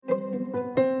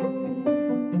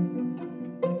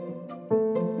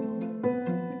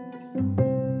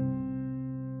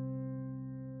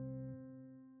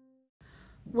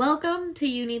to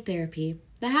You Need Therapy,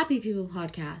 the Happy People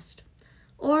podcast,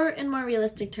 or in more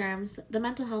realistic terms, the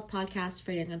mental health podcast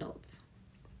for young adults.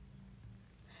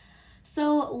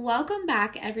 So, welcome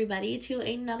back, everybody, to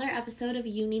another episode of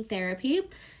You Need Therapy.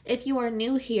 If you are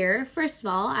new here, first of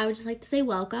all, I would just like to say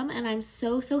welcome, and I'm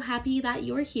so happy that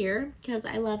you're here, because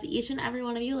I love each and every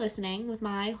one of you listening with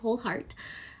my whole heart.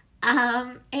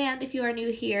 And if you are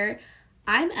new here,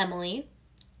 I'm Emily.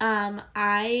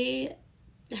 I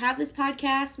have this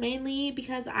podcast mainly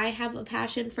because I have a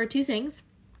passion for two things,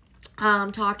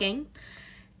 talking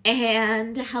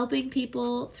and helping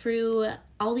people through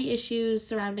all the issues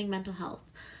surrounding mental health.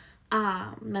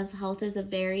 Mental health is a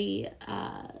very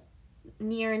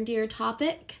near and dear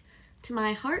topic to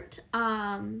my heart,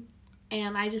 and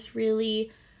I just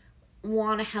really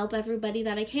want to help everybody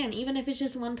that I can, even if it's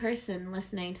just one person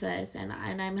listening to this, and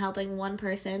I'm helping one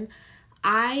person.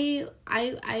 I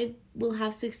will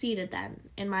have succeeded then,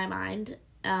 in my mind,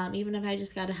 even if I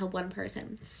just got to help one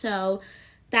person. So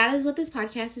that is what this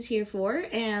podcast is here for,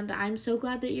 and I'm so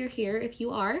glad that you're here if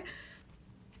you are.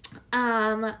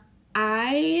 Like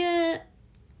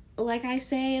I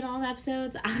say in all the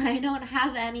episodes, I don't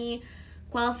have any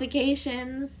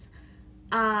qualifications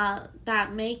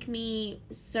that make me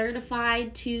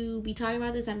certified to be talking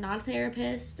about this. I'm not a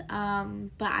therapist,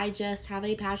 but I just have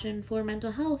a passion for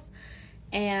mental health.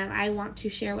 And I want to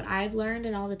share what I've learned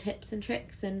and all the tips and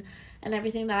tricks and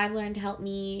everything that I've learned to help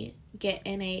me get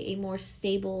in a more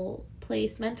stable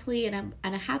place mentally and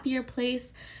a happier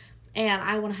place. And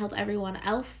I want to help everyone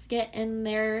else get in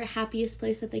their happiest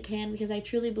place that they can, because I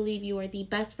truly believe you are the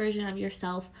best version of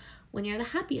yourself when you're the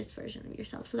happiest version of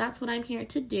yourself. So that's what I'm here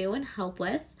to do and help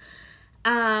with.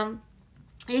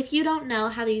 If you don't know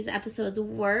how these episodes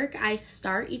work, I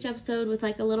start each episode with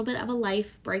like a little bit of a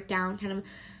life breakdown, kind of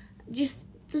just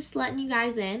letting you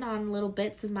guys in on little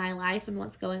bits of my life and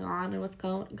what's going on and what's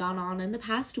gone on in the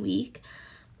past week.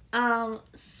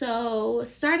 So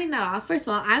starting that off, first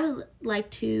of all, I would like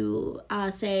to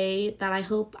say that I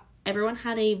hope everyone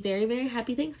had a very, very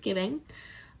happy Thanksgiving.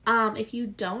 If you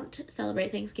don't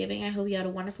celebrate Thanksgiving, I hope you had a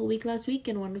wonderful week last week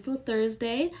and a wonderful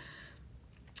Thursday.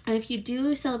 And if you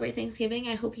do celebrate Thanksgiving,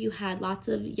 I hope you had lots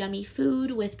of yummy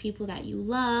food with people that you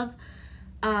love.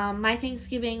 My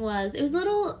Thanksgiving was a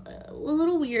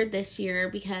little weird this year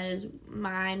because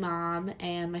my mom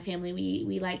and my family,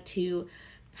 we like to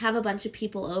have a bunch of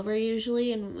people over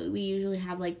usually, and we usually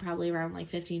have like probably around like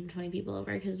 15 to 20 people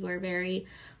over because we're very,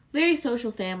 very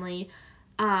social family.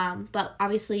 But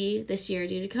obviously this year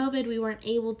due to COVID, we weren't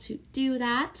able to do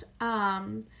that.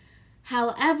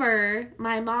 However,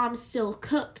 my mom still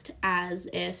cooked as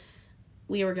if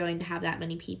we were going to have that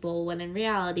many people, when in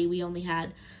reality we only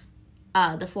had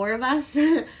the four of us.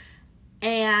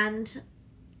 And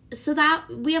so that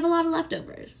we have a lot of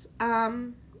leftovers.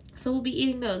 So we'll be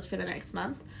eating those for the next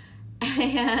month.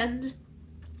 And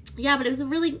yeah, but it was a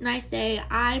really nice day.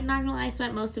 I'm not gonna lie, I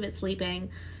spent most of it sleeping.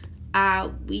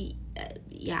 I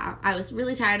was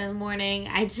really tired in the morning.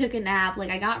 I took a nap. Like,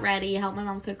 I got ready, helped my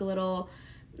mom cook a little.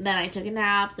 Then I took a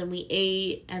nap, then we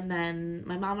ate, and then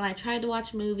my mom and I tried to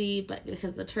watch a movie, but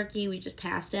because of the turkey, we just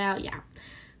passed out. Yeah.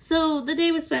 So the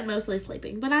day was spent mostly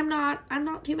sleeping, but I'm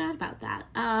not too mad about that.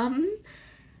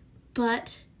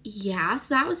 But yeah,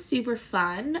 so that was super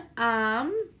fun.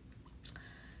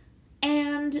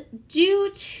 And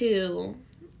due to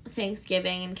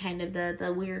Thanksgiving and kind of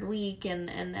the weird week and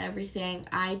everything,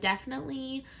 I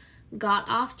definitely got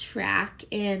off track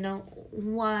in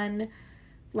one,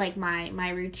 like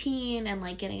my routine and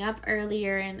like getting up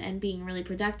earlier and being really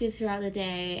productive throughout the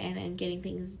day and getting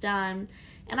things done.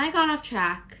 And I got off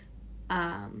track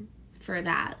for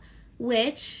that,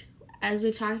 which, as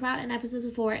we've talked about in episodes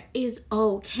before, is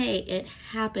okay. It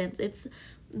happens. It's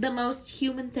the most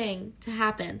human thing to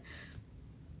happen.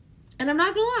 And I'm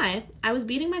not gonna lie, I was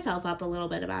beating myself up a little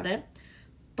bit about it,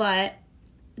 but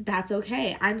that's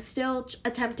okay. I'm still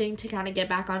attempting to kind of get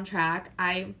back on track.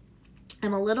 I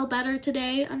am a little better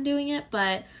today on doing it,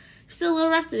 but still a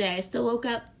little rough today. I still woke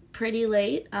up pretty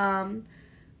late. I'm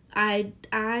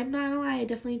not gonna lie, I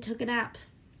definitely took a nap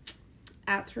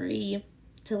at 3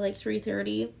 to like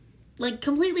 3:30, like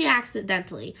completely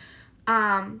accidentally.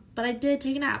 But I did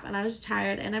take a nap and I was just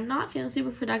tired, and I'm not feeling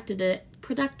super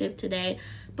productive today,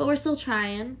 but we're still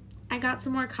trying. I got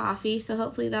some more coffee, so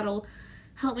hopefully that'll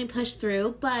help me push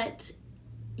through. But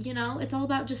you know, it's all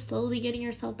about just slowly getting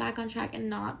yourself back on track and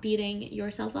not beating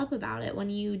yourself up about it when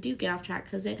you do get off track,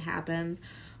 because it happens.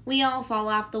 We all fall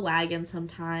off the wagon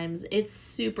sometimes. It's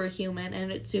super human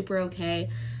and it's super okay.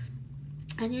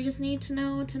 And you just need to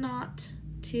know to not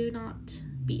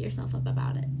beat yourself up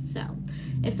about it. So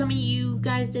if some of you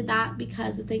guys did that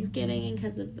because of Thanksgiving and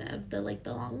because of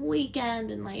the long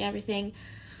weekend and like everything,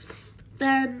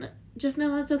 then just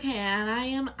know that's okay,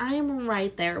 and I am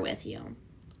right there with you.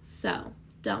 So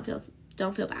don't feel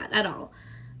bad at all.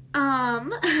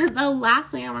 The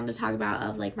last thing I wanted to talk about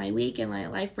of like my week and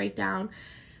like life breakdown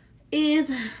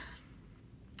is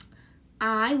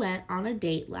I went on a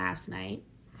date last night,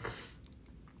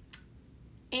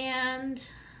 and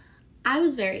I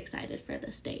was very excited for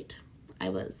this date. I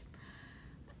was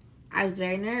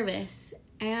very nervous,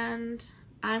 and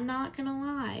I'm not gonna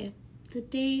lie, the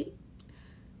date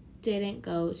didn't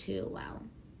go too well.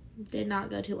 Did not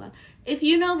go too well. If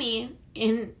you know me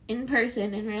in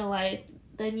person, in real life,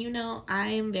 then you know I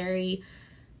am very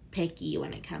picky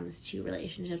when it comes to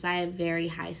relationships. I have very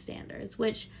high standards,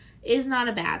 which is not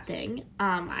a bad thing.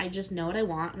 I just know what I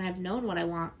want, and I've known what I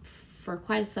want for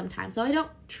quite some time. So I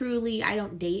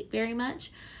don't date very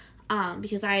much,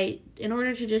 because in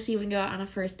order to just even go out on a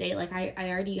first date, like I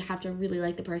already have to really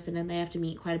like the person, and they have to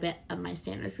meet quite a bit of my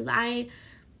standards, because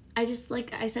I just,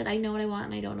 like I said, I know what I want,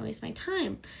 and I don't want to waste my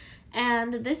time.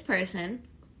 And this person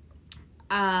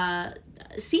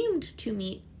seemed to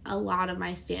meet a lot of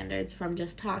my standards from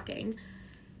just talking.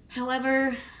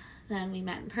 However, then we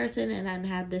met in person and then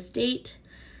had this date,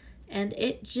 and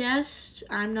it just,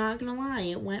 I'm not gonna lie,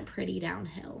 it went pretty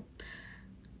downhill.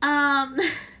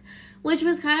 Which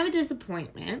was kind of a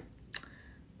disappointment.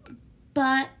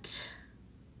 But,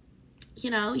 you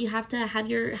know, you have to have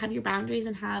your boundaries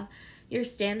and have your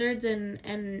standards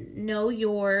and know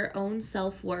your own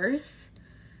self-worth,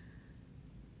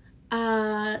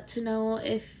 to know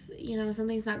if, you know,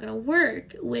 something's not going to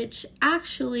work, which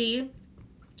actually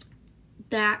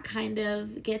that kind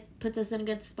of puts us in a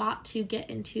good spot to get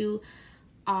into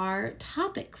our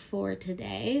topic for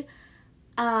today,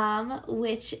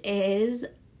 which is,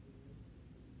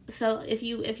 so if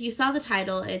you saw the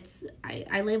title,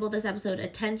 I labeled this episode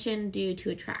Attention Due to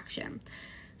Attraction.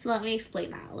 So let me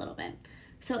explain that a little bit.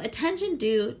 So attention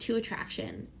due to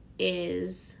attraction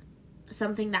is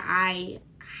something that I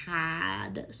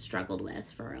had struggled with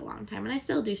for a long time, and I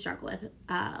still do struggle with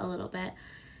a little bit.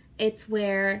 It's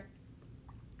where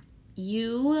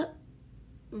you're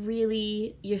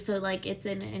so, like, it's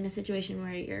in a situation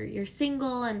where you're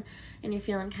single and you're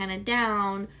feeling kind of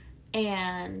down,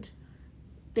 and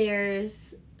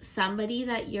there's somebody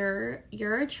that you're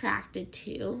attracted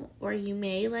to, or you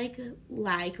may like,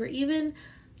 or even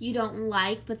you don't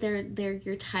like, but they're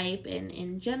your type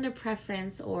in gender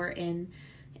preference, or in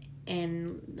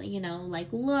you know, like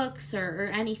looks or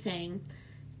anything,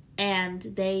 and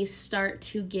they start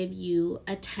to give you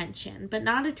attention, but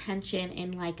not attention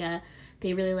in like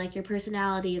they really like your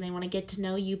personality and they want to get to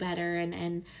know you better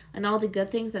and all the good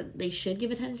things that they should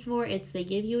give attention for. It's they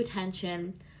give you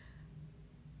attention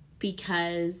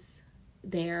because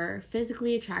they're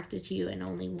physically attracted to you and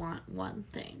only want one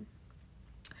thing.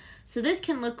 So this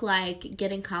can look like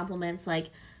getting compliments like,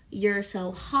 you're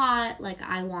so hot, like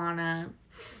I wanna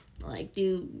like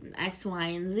do X, Y,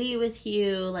 and Z with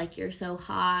you, like you're so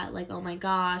hot, like oh my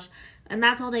gosh. And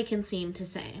that's all they can seem to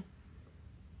say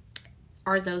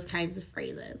are those kinds of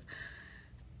phrases.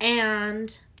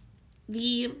 And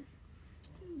the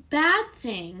bad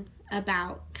thing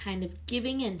about kind of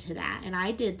giving into that, and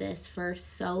I did this for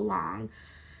so long,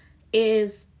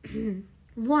 is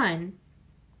one,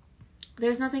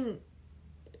 there's not going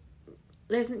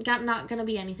to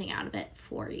be anything out of it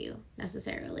for you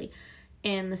necessarily,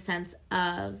 in the sense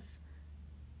of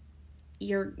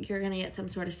you're going to get some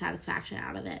sort of satisfaction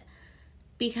out of it,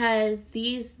 because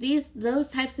those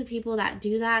types of people that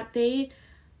do that,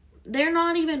 they're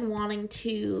not even wanting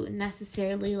to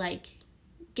necessarily like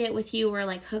get with you or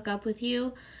like hook up with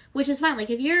you, which is fine. Like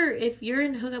if you're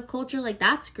in hookup culture, like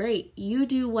that's great. You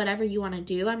do whatever you want to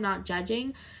do. I'm not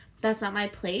judging. That's not my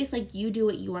place. Like you do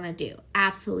what you want to do.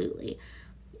 Absolutely.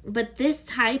 But this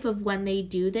type of, when they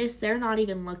do this, they're not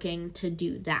even looking to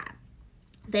do that.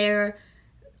 They're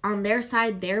on their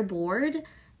side, they're bored.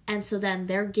 And so then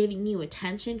they're giving you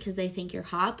attention because they think you're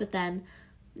hot, but then,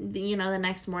 you know, the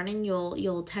next morning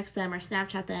you'll text them or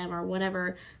Snapchat them or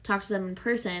whatever, talk to them in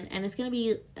person, and it's going to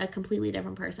be a completely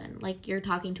different person. Like you're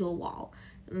talking to a wall,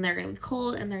 and they're going to be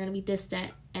cold and they're going to be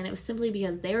distant, and it was simply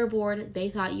because they were bored. They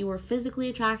thought you were physically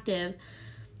attractive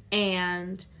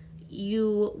and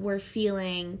you were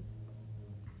feeling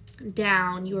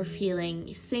down, you were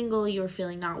feeling single, you were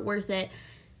feeling not worth it,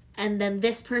 and then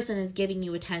this person is giving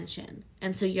you attention,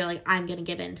 and so you're like, I'm going to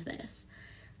give into this.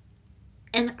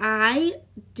 And I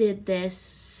did this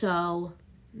so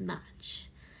much.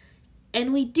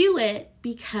 And we do it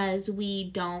because we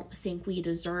don't think we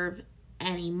deserve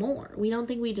anymore. We don't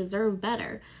think we deserve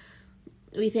better.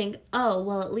 We think, oh,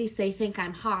 well, at least they think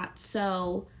I'm hot,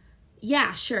 so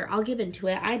yeah, sure, I'll give into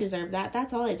it. I deserve that.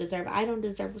 That's all I deserve. I don't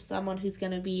deserve someone who's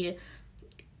going to be,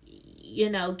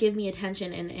 give me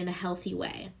attention in a healthy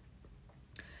way.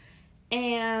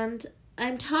 And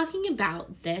I'm talking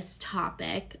about this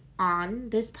topic on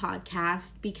this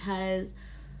podcast because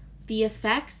the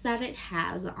effects that it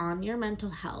has on your mental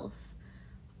health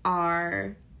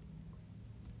are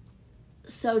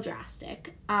so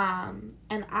drastic. And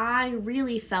I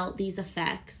really felt these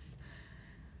effects.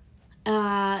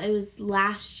 It was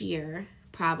last year,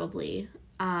 probably.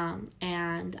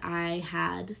 And I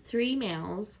had 3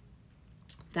 males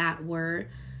that were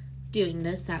doing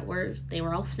this, they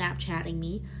were all Snapchatting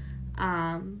me.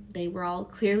 They were all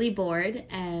clearly bored,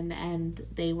 and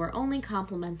they were only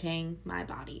complimenting my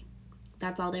body.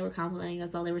 That's all they were complimenting.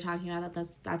 That's all they were talking about.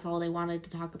 That's all they wanted to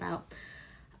talk about.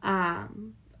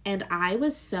 And I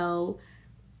was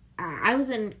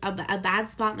in a bad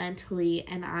spot mentally,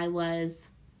 and I was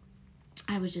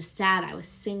just sad. I was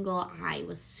single. I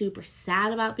was super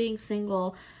sad about being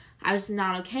single. I was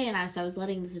not okay, and I was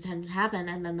letting this attention happen,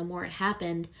 and then the more it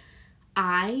happened,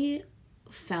 I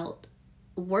felt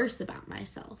worse about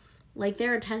myself. Like,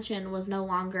 their attention was no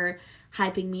longer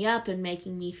hyping me up and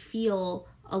making me feel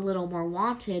a little more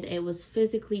wanted. It was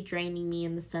physically draining me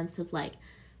in the sense of, like,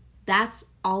 that's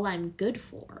all I'm good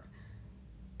for.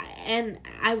 And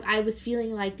I was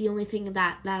feeling like the only thing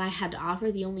that I had to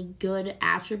offer, the only good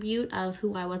attribute of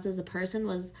who I was as a person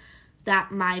was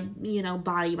that my,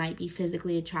 body might be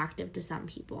physically attractive to some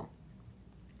people.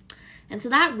 And so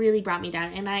that really brought me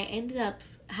down. And I ended up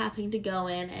having to go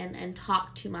in and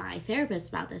talk to my therapist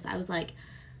about this. I was like,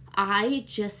 I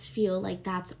just feel like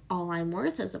that's all I'm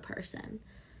worth as a person.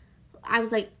 I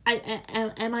was like,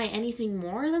 am I anything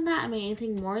more than that? Am I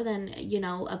anything more than,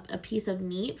 a piece of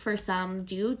meat for some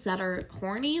dudes that are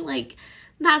horny? Like,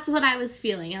 that's what I was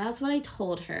feeling. And that's what I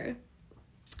told her.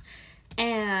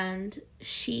 And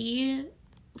she,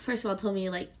 first of all, told me,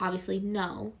 like, obviously,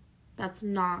 no, that's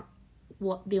not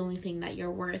the only thing that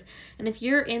you're worth. And if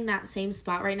you're in that same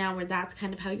spot right now where that's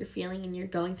kind of how you're feeling and you're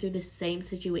going through the same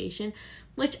situation,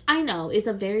 which I know is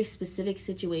a very specific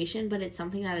situation, but it's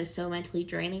something that is so mentally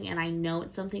draining, and I know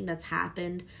it's something that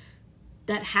happens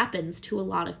to a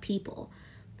lot of people.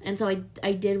 And so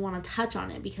I did want to touch on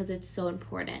it because it's so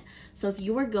important. So if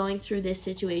you are going through this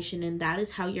situation and that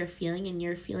is how you're feeling, and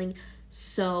you're feeling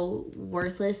so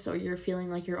worthless, or you're feeling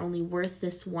like you're only worth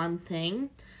this one thing,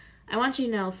 I want you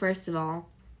to know, first of all,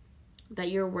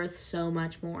 that you're worth so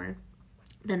much more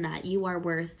than that. You are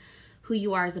worth who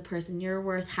you are as a person. You're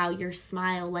worth how your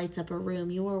smile lights up a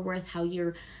room. You are worth how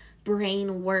your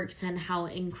brain works and how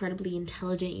incredibly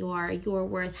intelligent you are. You're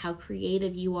worth how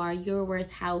creative you are. You're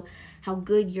worth how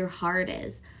good your heart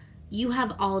is. You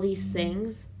have all these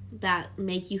things that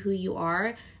make you who you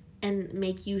are and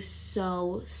make you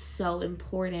so, so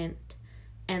important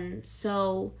and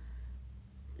so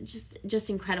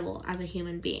just incredible as a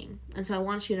human being. And so I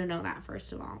want you to know that,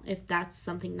 first of all, if that's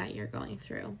something that you're going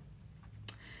through.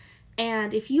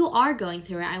 And if you are going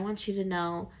through it, I want you to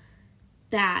know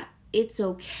that it's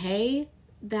okay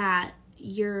that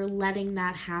you're letting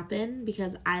that happen,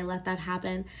 because I let that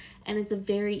happen, and it's a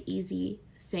very easy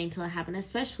thing to let happen,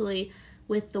 especially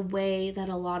with the way that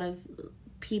a lot of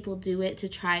people do it to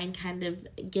try and kind of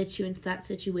get you into that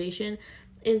situation,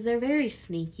 is they're very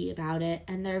sneaky about it,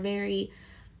 and they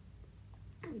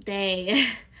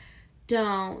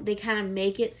kind of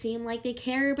make it seem like they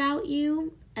care about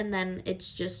you, and then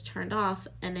it's just turned off,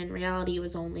 and in reality it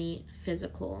was only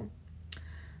physical.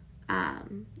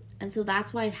 And so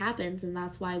that's why it happens, and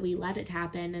that's why we let it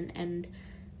happen, and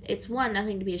it's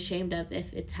nothing to be ashamed of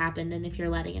if it's happened and if you're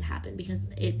letting it happen, because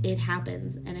it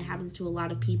happens, and it happens to a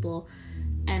lot of people.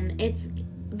 And it's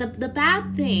the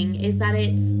bad thing is that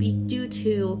it's due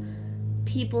to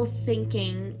people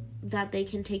thinking that they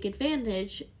can take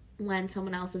advantage when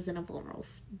someone else is in a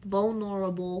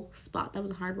vulnerable spot. That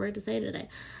was a hard word to say today.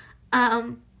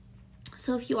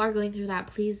 So if you are going through that,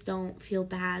 please don't feel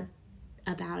bad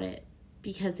about it,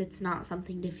 because it's not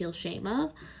something to feel shame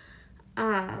of.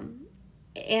 And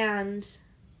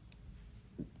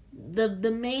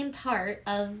the main part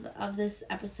of this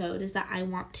episode is that I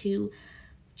want to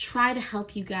try to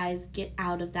help you guys get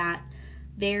out of that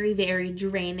very, very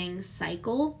draining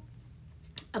cycle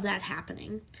of that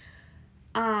happening.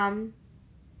 So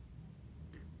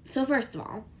first of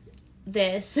all,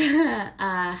 this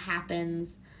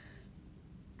happens.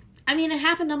 I mean, it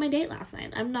happened on my date last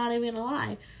night. I'm not even gonna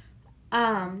lie.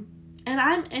 And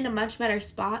I'm in a much better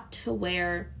spot to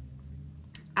where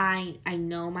I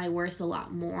know my worth a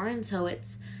lot more, and so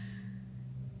it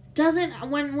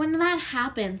when that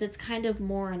happens, it's kind of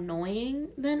more annoying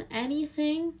than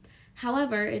anything.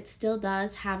 However, it still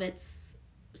does have its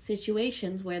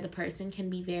situations where the person can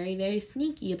be very, very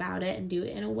sneaky about it and do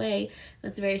it in a way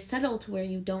that's very subtle to where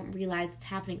you don't realize it's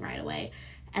happening right away,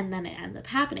 and then it ends up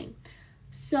happening.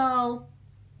 So,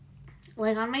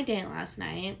 like on my date last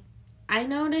night, I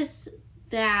noticed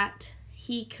that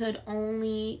he could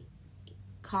only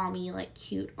call me like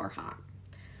cute or hot.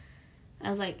 I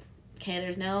was like, okay,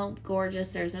 there's no gorgeous,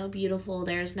 there's no beautiful,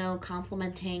 there's no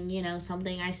complimenting,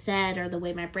 something I said or the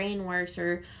way my brain works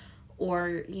or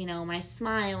my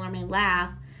smile or my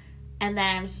laugh. And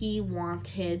then he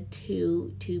wanted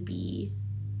to be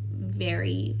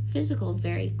very physical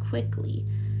very quickly.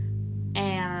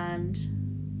 And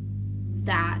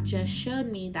that just showed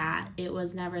me that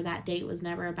that date was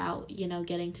never about,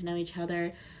 getting to know each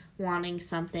other, wanting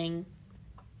something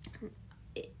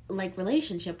like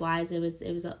relationship wise. It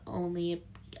was only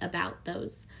about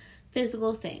those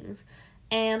physical things.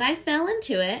 And I fell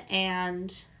into it,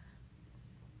 and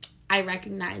I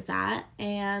recognized that,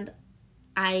 and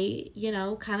I,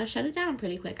 kind of shut it down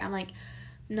pretty quick. I'm like,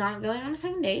 not going on a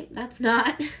second date. That's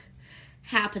not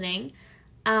happening.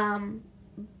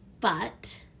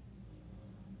 But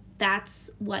that's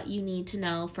what you need to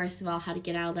know. First of all, how to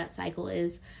get out of that cycle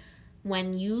is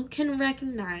when you can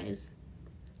recognize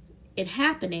it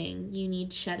happening, you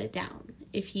need to shut it down.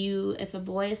 If a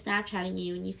boy is Snapchatting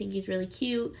you and you think he's really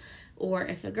cute, or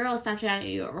if a girl is Snapchatting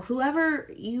you, or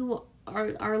whoever you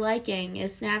are liking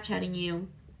is Snapchatting you,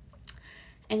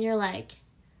 and you're like,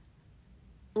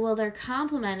 well, they're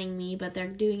complimenting me, but they're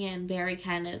doing it in very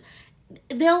kind of,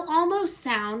 they'll almost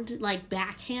sound like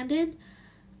backhanded,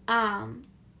 and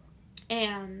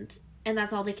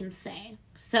that's all they can say.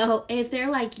 So if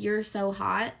they're like, you're so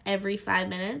hot every 5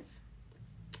 minutes,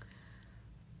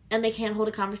 and they can't hold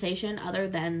a conversation other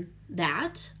than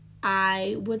that,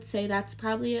 I would say that's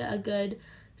probably a good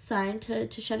sign to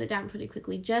shut it down pretty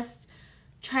quickly. Just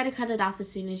try to cut it off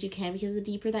as soon as you can, because the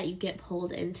deeper that you get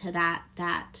pulled into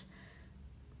that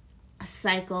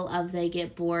cycle of they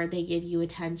get bored, they give you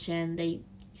attention, they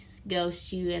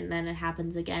ghost you, and then it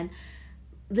happens again,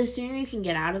 the sooner you can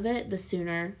get out of it, the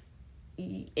sooner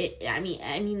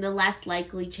the less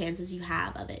likely chances you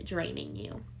have of it draining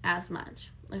you as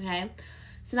much. Okay?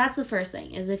 So that's the first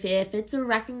thing, is if it's a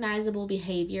recognizable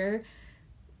behavior,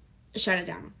 shut it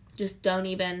down. Just don't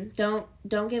give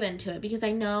into it, because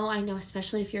I know,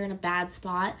 especially if you're in a bad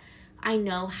spot, I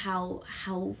know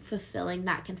how fulfilling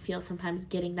that can feel sometimes,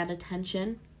 getting that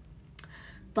attention,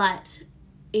 but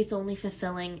it's only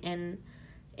fulfilling in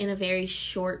a very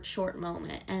short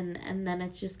moment, and then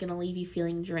it's just going to leave you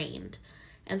feeling drained.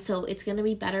 And so it's going to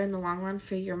be better in the long run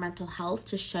for your mental health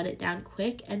to shut it down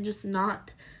quick and just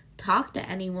not talk to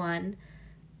anyone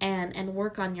and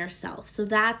work on yourself. So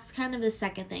that's kind of the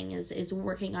second thing, is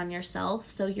working on yourself,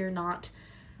 so you're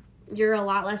a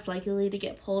lot less likely to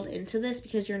get pulled into this,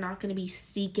 because you're not going to be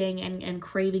seeking and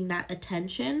craving that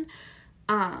attention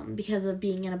because of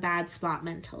being in a bad spot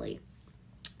mentally.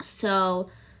 So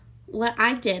what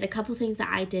I did, a couple things that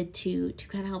I did to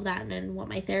kind of help that, and what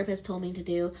my therapist told me to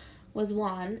do, was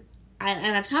one,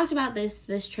 and I've talked about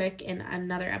this trick in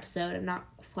another episode, I'm not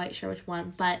quite sure which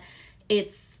one, but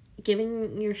it's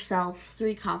giving yourself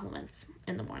 3 compliments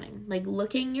in the morning. Like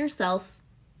looking yourself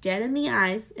dead in the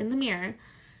eyes in the mirror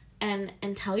and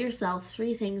tell yourself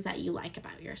 3 things that you like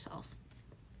about yourself.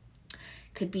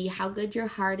 Could be how good your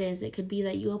heart is. It could be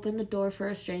that you opened the door for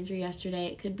a stranger yesterday.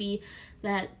 It could be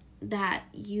that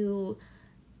you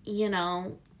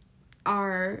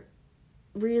are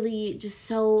really just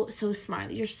so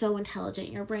smart. You're so intelligent.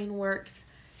 Your brain works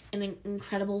in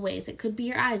incredible ways. It could be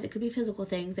your eyes. It could be physical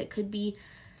things. It could be,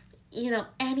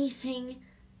 anything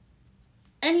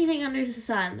under the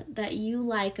sun that you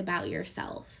like about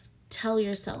yourself. Tell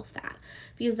yourself that,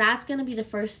 because that's going to be the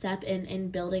first step in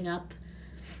building up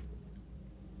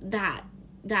that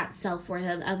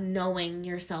self-worth, of knowing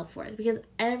your self-worth, because each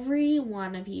and every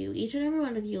one of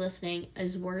you listening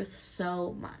is worth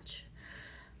so much.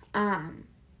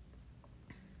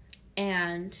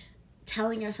 And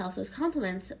telling yourself those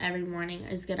compliments every morning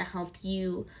is going to help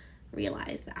you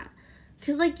realize that.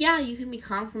 Because, you can be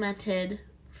complimented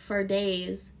for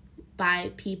days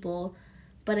by people,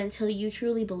 but until you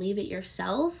truly believe it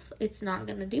yourself, it's not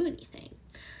going to do anything.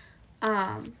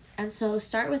 And so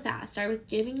start with that. Start with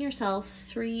giving yourself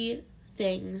 3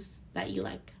 things that you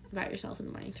like about yourself in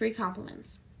the morning. 3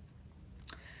 compliments.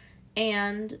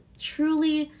 And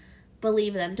truly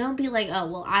believe them. Don't be like, oh,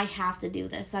 well, I have to do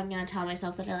this, so I'm going to tell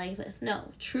myself that I like this.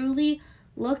 No, truly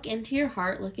look into your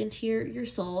heart, look into your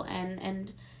soul,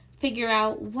 and figure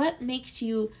out what makes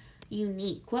you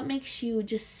unique? What makes you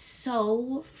just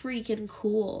so freaking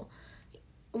cool?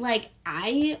 Like,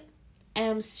 I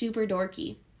am super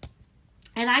dorky.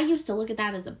 And I used to look at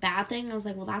that as a bad thing. I was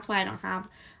like, well, that's why I don't have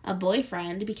a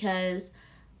boyfriend, because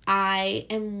I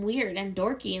am weird and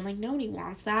dorky and, like, nobody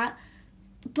wants that.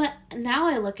 But now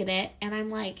I look at it and I'm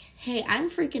like, hey, I'm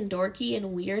freaking dorky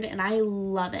and weird and I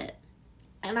love it.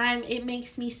 And it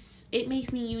makes me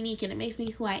unique and it makes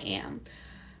me who I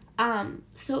am.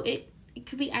 So it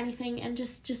could be anything, and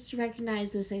just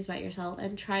recognize those things about yourself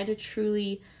and try to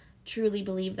truly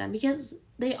believe them, because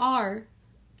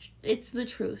it's the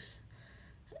truth.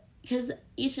 Because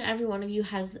each and every one of you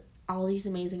has all these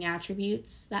amazing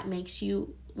attributes that makes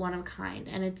you one of a kind,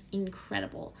 and it's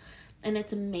incredible and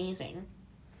it's amazing.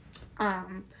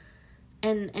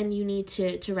 And you need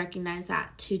to recognize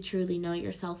that to truly know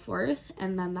your self-worth,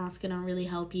 and then that's going to really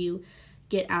help you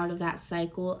get out of that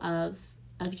cycle of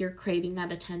your craving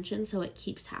that attention, so it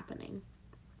keeps happening.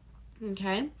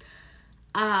 Okay?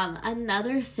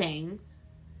 Another thing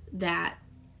that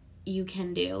you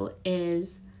can do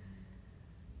is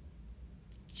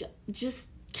just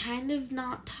kind of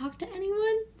not talk to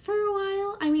anyone for a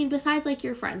while. I mean, besides, like,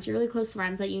 your friends, your really close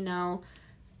friends that you know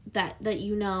that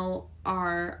you know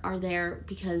are there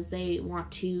because they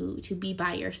want to be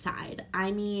by your side.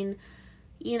 I mean,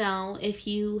 you know, if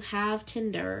you have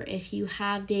Tinder, if you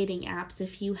have dating apps,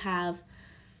 if you have,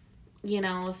 you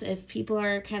know, if people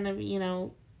are kind of, you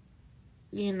know,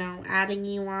 adding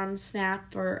you on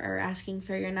Snap or asking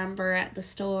for your number at the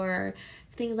store,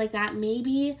 things like that,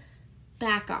 maybe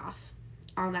back off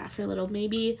on that for a little.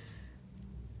 Maybe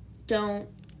don't,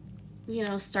 you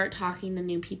know, start talking to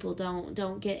new people.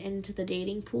 Don't get into the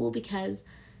dating pool, because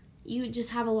you just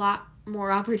have a lot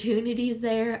more opportunities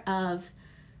there of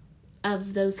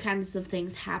those kinds of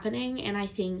things happening. And I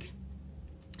think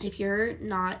if you're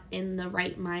not in the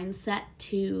right mindset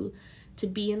to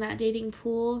be in that dating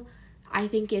pool, I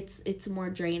think it's more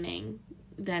draining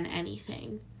than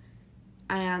anything.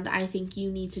 And I think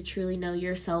you need to truly know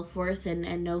your self-worth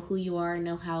and know who you are and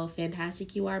know how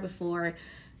fantastic you are before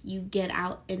you get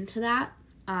out into that,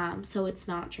 so it's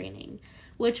not draining,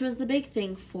 which was the big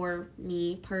thing for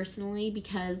me personally,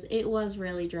 because it was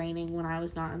really draining when I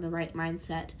was not in the right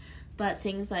mindset. But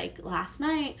things like last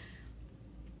night,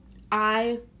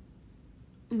 I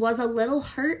was a little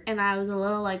hurt and I was a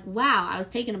little like, wow, I was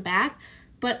taken aback,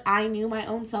 but I knew my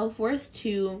own self-worth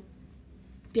to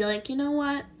be like, you know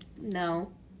what?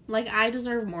 No, like, I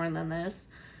deserve more than this.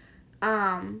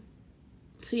 So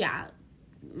yeah,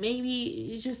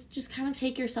 maybe just kind of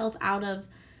take yourself out of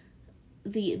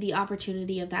the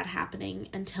opportunity of that happening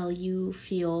until you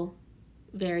feel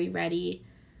very ready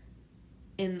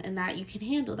and that you can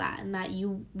handle that and that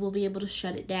you will be able to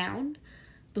shut it down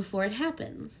before it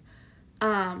happens.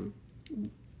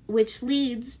 Which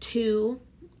leads to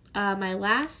my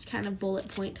last kind of bullet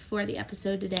point for the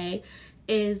episode today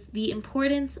is the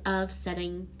importance of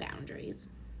setting boundaries.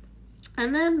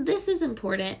 And then this is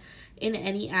important in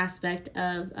any aspect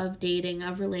of dating,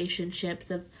 of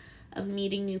relationships, of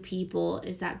meeting new people,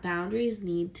 is that boundaries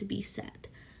need to be set.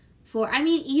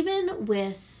 Even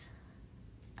with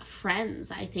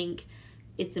friends, I think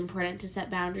it's important to set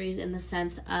boundaries in the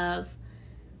sense of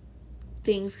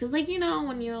things, because, like, you know,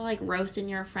 when you're, like, roasting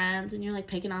your friends and you're, like,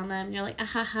 picking on them, and you're like,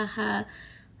 ha ha ha,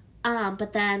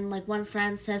 but then, like, one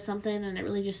friend says something and it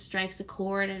really just strikes a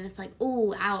chord, and it's like,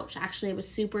 oh, ouch, actually, I was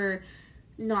super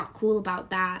not cool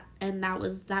about that, and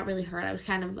that really hurt. I was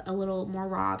kind of a little more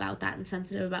raw about that and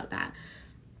sensitive about that.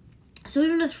 So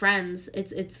even with friends,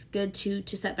 it's good to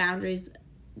set boundaries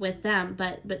with them,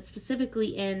 but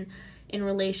specifically in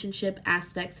relationship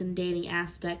aspects and dating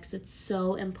aspects, it's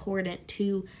so important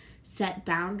to set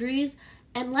boundaries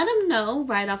and let them know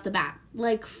right off the bat.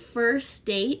 Like, first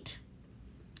date,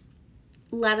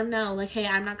 let them know, like, hey,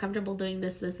 I'm not comfortable doing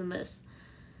this, this, and this.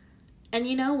 And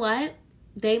you know what?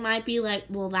 They might be like,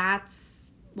 well,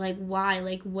 that's, like, why?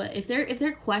 Like, what? If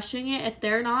they're questioning it, if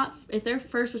their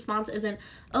first response isn't,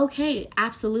 okay,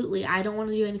 absolutely, I don't want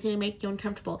to do anything to make you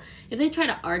uncomfortable. If they try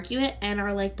to argue it and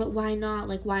are like, but why not?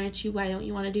 Like, why don't you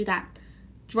want to do that?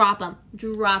 Drop them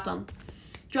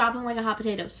like a hot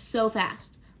potato so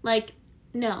fast. Like,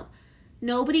 no.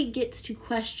 Nobody gets to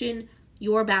question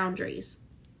your boundaries.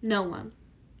 No one.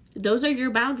 Those are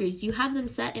your boundaries. You have them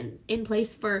set in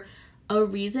place for a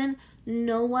reason.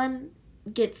 No one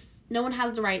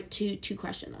has the right to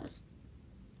question those.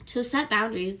 So set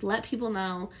boundaries, let people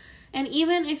know. And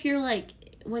even if you're, like,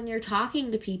 when you're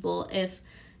talking to people,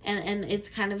 and it's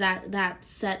kind of that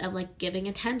set of, like, giving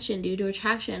attention due to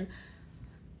attraction,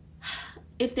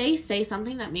 if they say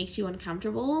something that makes you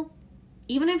uncomfortable,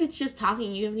 Even if it's just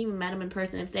talking, you haven't even met them in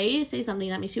person. If they say something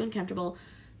that makes you uncomfortable,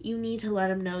 you need to let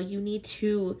them know. You need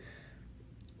to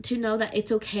know that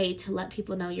it's okay to let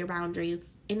people know your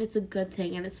boundaries, and it's a good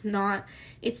thing. And it's not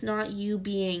you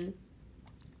being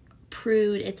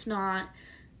prude. It's not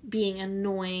being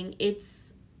annoying.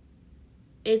 It's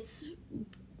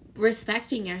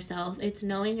respecting yourself. It's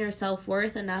knowing your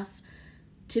self-worth enough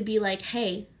to be like,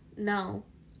 hey, no,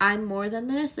 I'm more than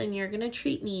this, and you're going to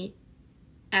treat me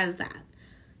as that.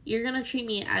 You're going to treat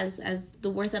me as the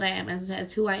worth that I am,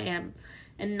 as who I am,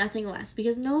 and nothing less.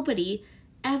 Because nobody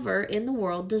ever in the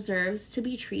world deserves to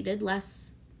be treated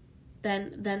less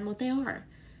than what they are.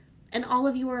 And all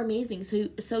of you are amazing.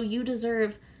 So you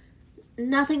deserve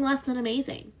nothing less than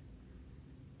amazing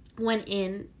when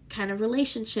in kind of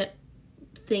relationship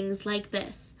things like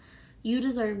this. You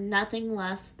deserve nothing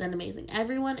less than amazing.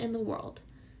 Everyone in the world,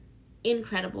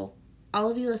 incredible.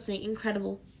 All of you listening,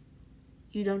 incredible.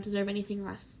 You don't deserve anything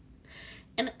less.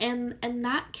 And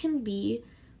that can be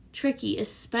tricky,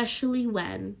 especially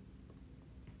when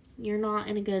you're not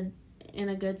in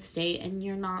a good state and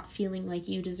you're not feeling like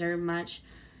you deserve much.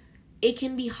 It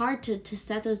can be hard to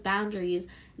set those boundaries,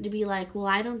 to be like, well,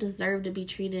 I don't deserve to be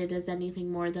treated as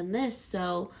anything more than this,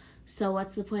 so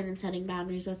what's the point in setting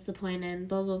boundaries? What's the point in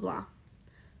blah, blah, blah?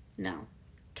 No.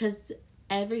 Because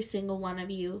every single one of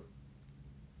you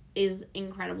is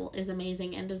incredible, is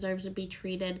amazing, and deserves to be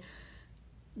treated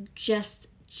just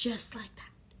like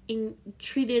that.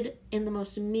 Treated in the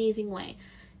most amazing way.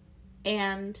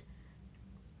 And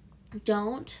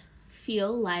don't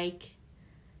feel like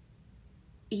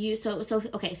you... So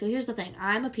here's the thing.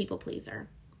 I'm a people pleaser.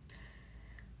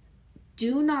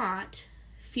 Do not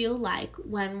feel like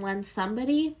when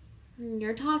somebody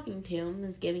you're talking to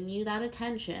is giving you that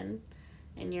attention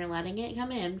and you're letting it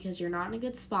come in because you're not in a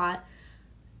good spot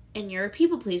and you're a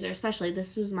people pleaser, especially,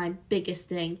 this was my biggest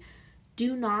thing.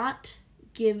 Do not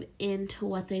give in to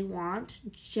what they want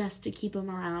just to keep them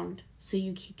around so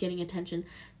you keep getting attention.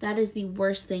 That is the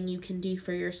worst thing you can do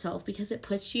for yourself because it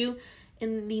puts you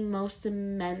in the most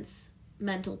immense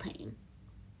mental pain.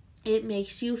 It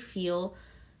makes you feel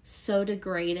so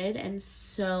degraded and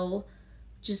so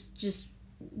just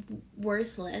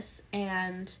worthless,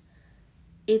 and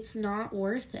it's not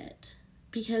worth it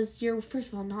because you're, first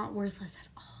of all, not worthless at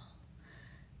all.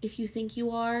 If you think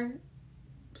you are,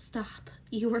 stop.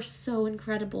 You are so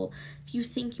incredible. If you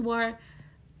think you are,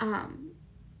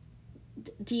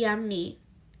 DM me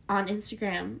on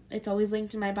Instagram. It's always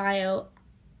linked in my bio,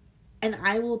 and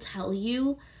I will tell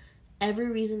you every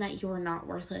reason that you are not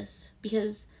worthless,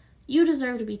 because you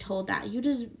deserve to be told that. You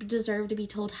deserve to be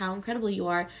told how incredible you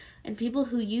are. And people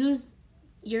who use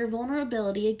your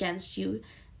vulnerability against you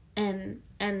and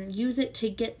use it to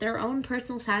get their own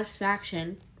personal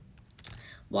satisfaction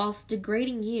whilst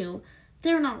degrading you,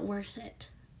 they're not worth it.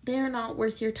 They're not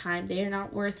worth your time. They are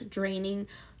not worth draining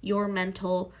your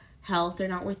mental health. They're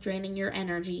not worth draining your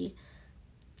energy.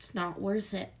 It's not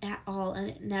worth it at all, and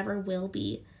it never will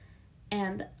be.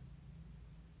 And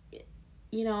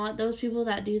you know, those people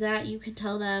that do that, you can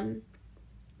tell them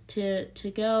to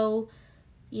go,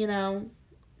 you know,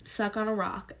 suck on a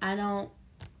rock. I don't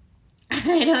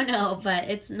know, but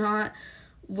it's not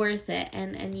worth it.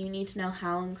 And you need to know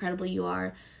how incredible you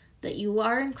are, that you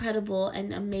are incredible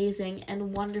and amazing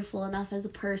and wonderful enough as a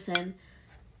person.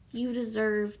 You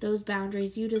deserve those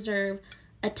boundaries. You deserve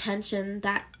attention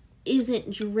that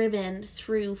isn't driven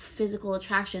through physical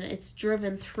attraction. It's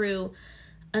driven through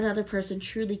another person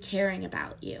truly caring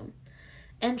about you.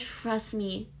 And trust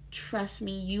me,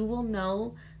 you will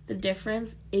know the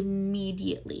difference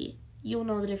immediately. You'll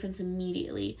know the difference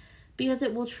immediately because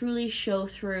it will truly show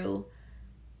through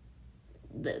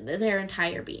their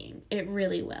entire being. It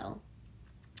really will.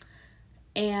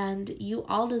 And you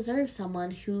all deserve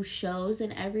someone who shows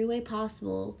in every way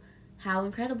possible how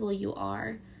incredible you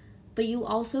are, but you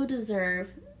also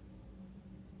deserve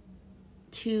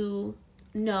to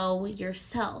know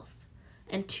yourself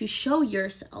and to show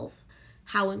yourself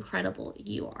how incredible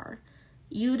you are.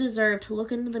 You deserve to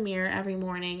look into the mirror every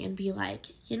morning and be like,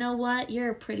 you know what? You're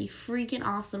a pretty freaking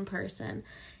awesome person.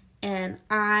 And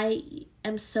I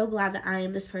am so glad that I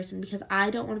am this person because I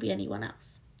don't want to be anyone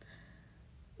else.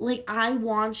 Like, I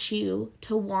want you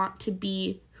to want to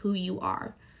be who you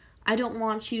are. I don't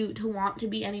want you to want to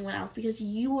be anyone else because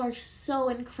you are so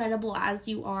incredible as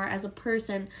you are as a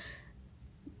person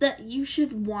that you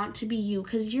should want to be you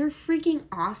because you're freaking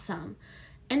awesome.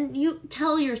 And you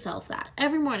tell yourself that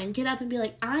every morning. Get up and be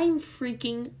like, I'm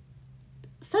freaking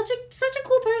such a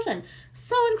cool person.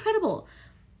 So incredible.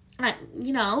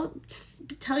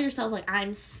 Tell yourself, like,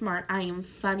 I'm smart. I am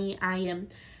funny. I am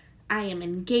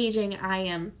engaging. I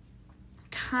am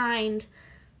kind.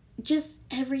 just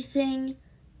everything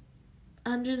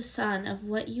under the sun of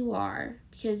what you are,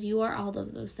 because you are all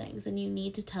of those things, and you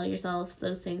need to tell yourselves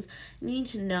those things. You need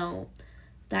to know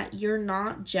that you're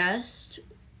not just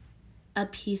a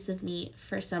piece of meat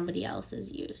for somebody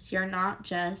else's use. You're not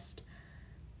just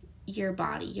your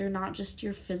body. You're not just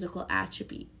your physical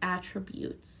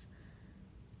attributes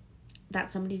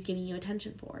that somebody's giving you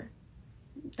attention for.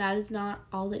 That is not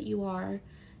all that you are.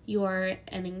 You are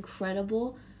an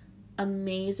incredible,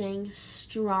 amazing,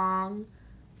 strong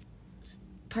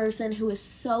person who is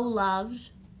so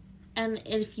loved. And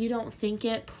if you don't think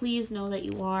it, please know that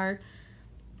you are.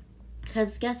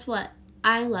 Because guess what?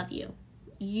 I love you.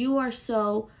 You are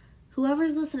so,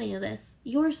 whoever's listening to this,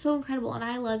 you are so incredible, and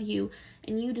I love you,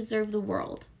 and you deserve the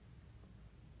world.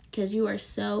 Because you are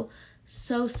so,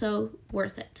 so, so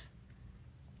worth it.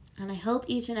 And I hope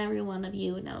each and every one of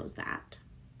you knows that.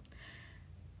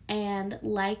 And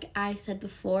like I said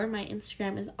before, my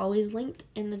Instagram is always linked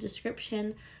in the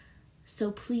description. So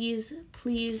please,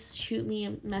 please shoot me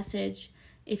a message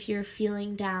if you're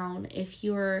feeling down, if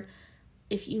you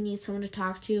need someone to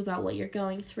talk to about what you're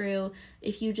going through,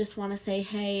 if you just want to say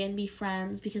hey and be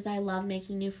friends, because I love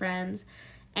making new friends.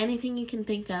 Anything you can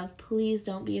think of, please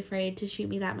don't be afraid to shoot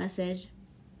me that message.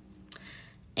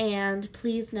 And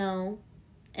please know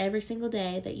every single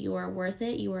day that you are worth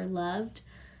it, you are loved,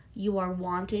 you are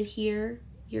wanted here,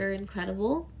 you're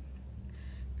incredible.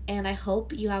 And I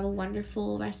hope you have a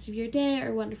wonderful rest of your day,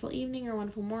 or wonderful evening, or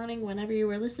wonderful morning, whenever you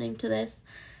were listening to this.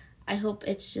 I hope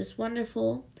it's just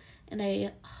wonderful. And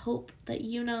I hope that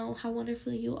you know how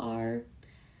wonderful you are.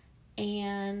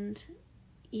 And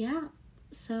yeah,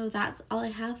 so that's all I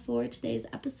have for today's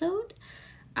episode.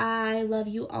 I love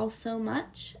you all so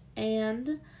much,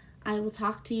 and I will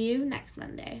talk to you next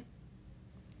Monday.